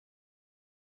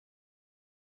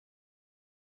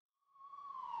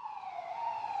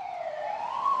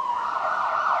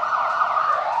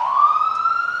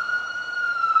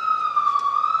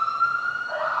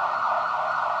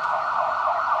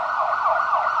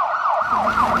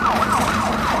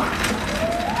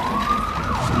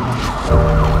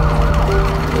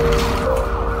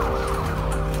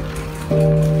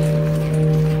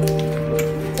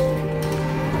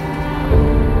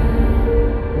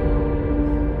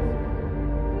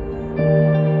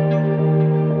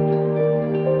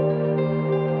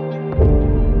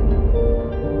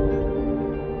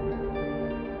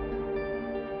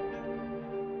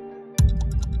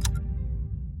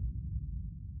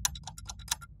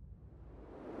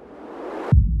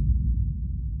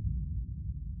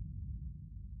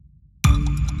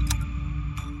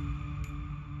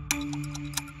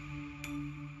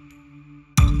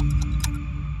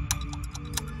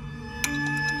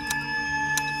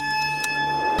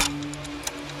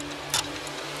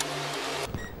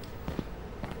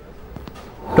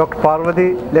Dr. Parvati,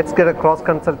 let's get a cross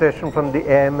consultation from the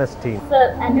AMS team.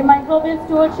 Sir, antimicrobial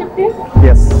stewardship team?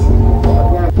 Yes.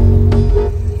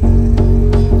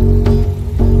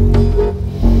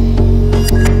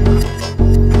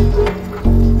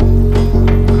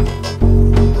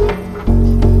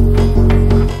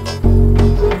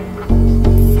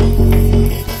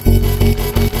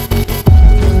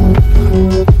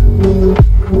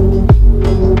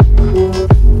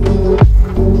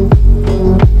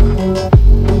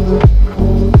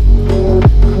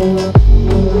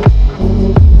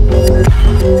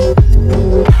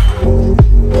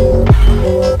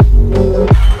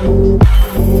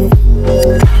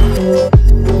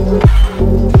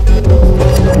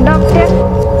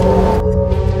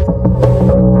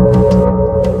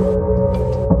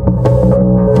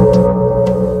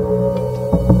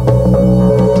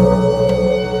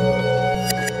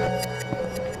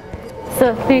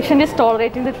 Sir, patient is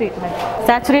tolerating the treatment.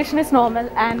 Saturation is normal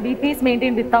and BP is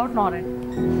maintained without Norrin.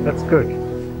 That's good.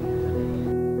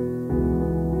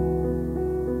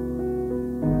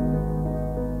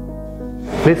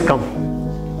 Please come.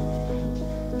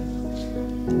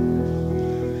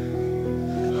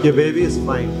 Your baby is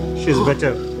fine. She's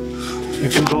better. You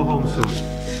can go home soon.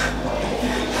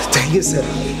 Thank you, sir.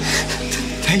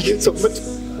 Thank you so much.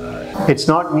 It's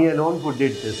not me alone who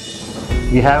did this.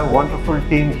 We have a wonderful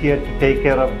team here to take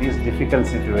care of these difficult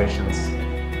situations.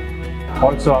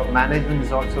 Also, our management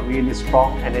is also really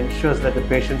strong and ensures that the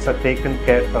patients are taken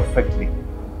care perfectly.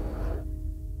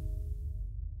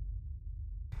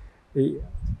 ഈ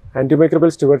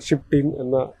antimicrobial സ്റ്റുവർഷിപ്പ് team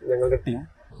എന്ന ഞങ്ങളുടെ team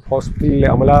ഹോസ്പിറ്റലിലെ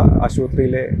അമല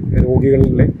ആശുപത്രിയിലെ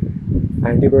രോഗികളിലെ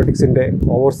ആൻറ്റിബയോട്ടിക്സിൻ്റെ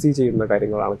oversee ചെയ്യുന്ന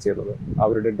കാര്യങ്ങളാണ് ചെയ്യുന്നത്.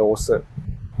 അവരുടെ dose,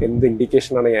 എന്ത്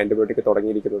ഇൻഡിക്കേഷനാണ് ഈ ആൻറ്റിബയോട്ടിക്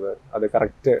തുടങ്ങിയിരിക്കുന്നത്, അത്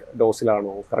കറക്റ്റ്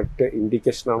ഡോസിലാണോ, കറക്റ്റ്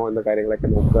ഇൻഡിക്കേഷനാണോ എന്ന കാര്യങ്ങളൊക്കെ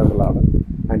നോക്കുക എന്നുള്ളതാണ്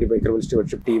ആൻറ്റിമൈക്രോബിയൽ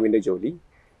സ്റ്റുവർഷിപ്പ് ടീമിൻ്റെ ജോലി.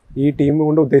 ഈ ടീം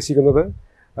കൊണ്ട് ഉദ്ദേശിക്കുന്നത്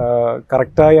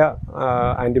കറക്റ്റായ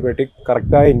ആൻറ്റിബയോട്ടിക്,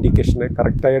 കറക്റ്റായ ഇൻഡിക്കേഷന്,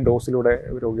 കറക്റ്റായ ഡോസിലൂടെ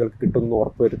രോഗികൾക്ക് കിട്ടുമെന്ന്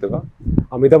ഉറപ്പുവരുത്തുക,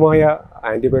 അമിതമായ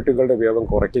ആൻറ്റിബയോട്ടിക്കുകളുടെ ഉപയോഗം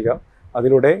കുറയ്ക്കുക,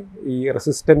 അതിലൂടെ ഈ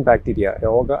റെസിസ്റ്റൻറ്റ് ബാക്ടീരിയ,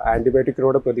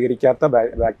 ആൻറ്റിബയോട്ടിക്കിനോട് പ്രതികരിക്കാത്ത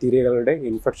ബാക്ടീരിയകളുടെ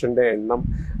ഇൻഫെക്ഷൻ്റെ എണ്ണം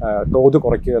തോത്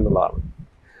കുറയ്ക്കുക എന്നുള്ളതാണ്.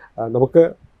 നമുക്ക്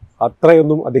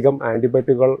അത്രയൊന്നും അധികം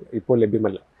ആൻറ്റിബയോട്ടിക്കുകൾ ഇപ്പോൾ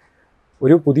ലഭ്യമല്ല.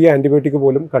 ഒരു പുതിയ ആൻറ്റിബയോട്ടിക്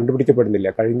പോലും കണ്ടുപിടിക്കപ്പെടുന്നില്ല.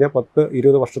 കഴിഞ്ഞ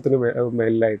 10-20 വർഷത്തിന്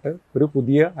മേലിലായിട്ട് ഒരു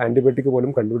പുതിയ ആൻറ്റിബയോട്ടിക്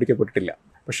പോലും കണ്ടുപിടിക്കപ്പെട്ടിട്ടില്ല.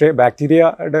 പക്ഷേ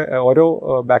ഓരോ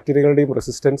ബാക്ടീരിയകളുടെയും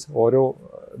റെസിസ്റ്റൻസ് ഓരോ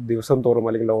ദിവസം തോറും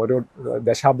അല്ലെങ്കിൽ ഓരോ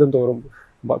ദശാബ്ദം തോറും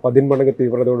 10 മടങ്ങ്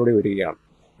തീവ്രതയോടുകൂടി വരികയാണ്.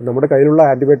 നമ്മുടെ കയ്യിലുള്ള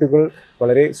ആൻറ്റിബയോട്ടിക്കുകൾ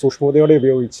വളരെ സൂക്ഷ്മതയോടെ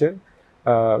ഉപയോഗിച്ച്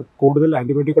കൂടുതൽ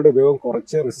ആൻറ്റിബയോട്ടിക്കുകളുടെ ഉപയോഗം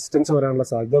കുറച്ച് റെസിസ്റ്റൻസ് വരാനുള്ള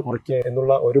സാധ്യത കുറയ്ക്കുക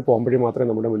എന്നുള്ള ഒരു പോംവഴി മാത്രമേ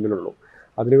നമ്മുടെ മുന്നിലുള്ളൂ.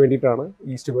 അതിനു വേണ്ടിയിട്ടാണ്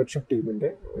ഈ സ്റ്റുവർഷിപ്പ്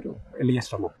ടീമിൻ്റെ ഒരു വലിയ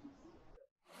ശ്രമം.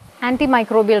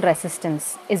 Antimicrobial resistance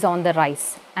is on the rise,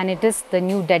 and it is the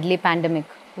new deadly pandemic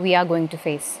we are going to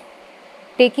face.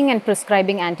 Taking and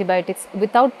prescribing antibiotics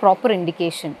without proper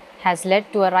indication has led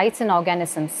to a rise in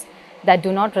organisms that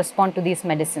do not respond to these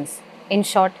medicines. In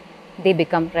short, they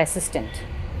become resistant.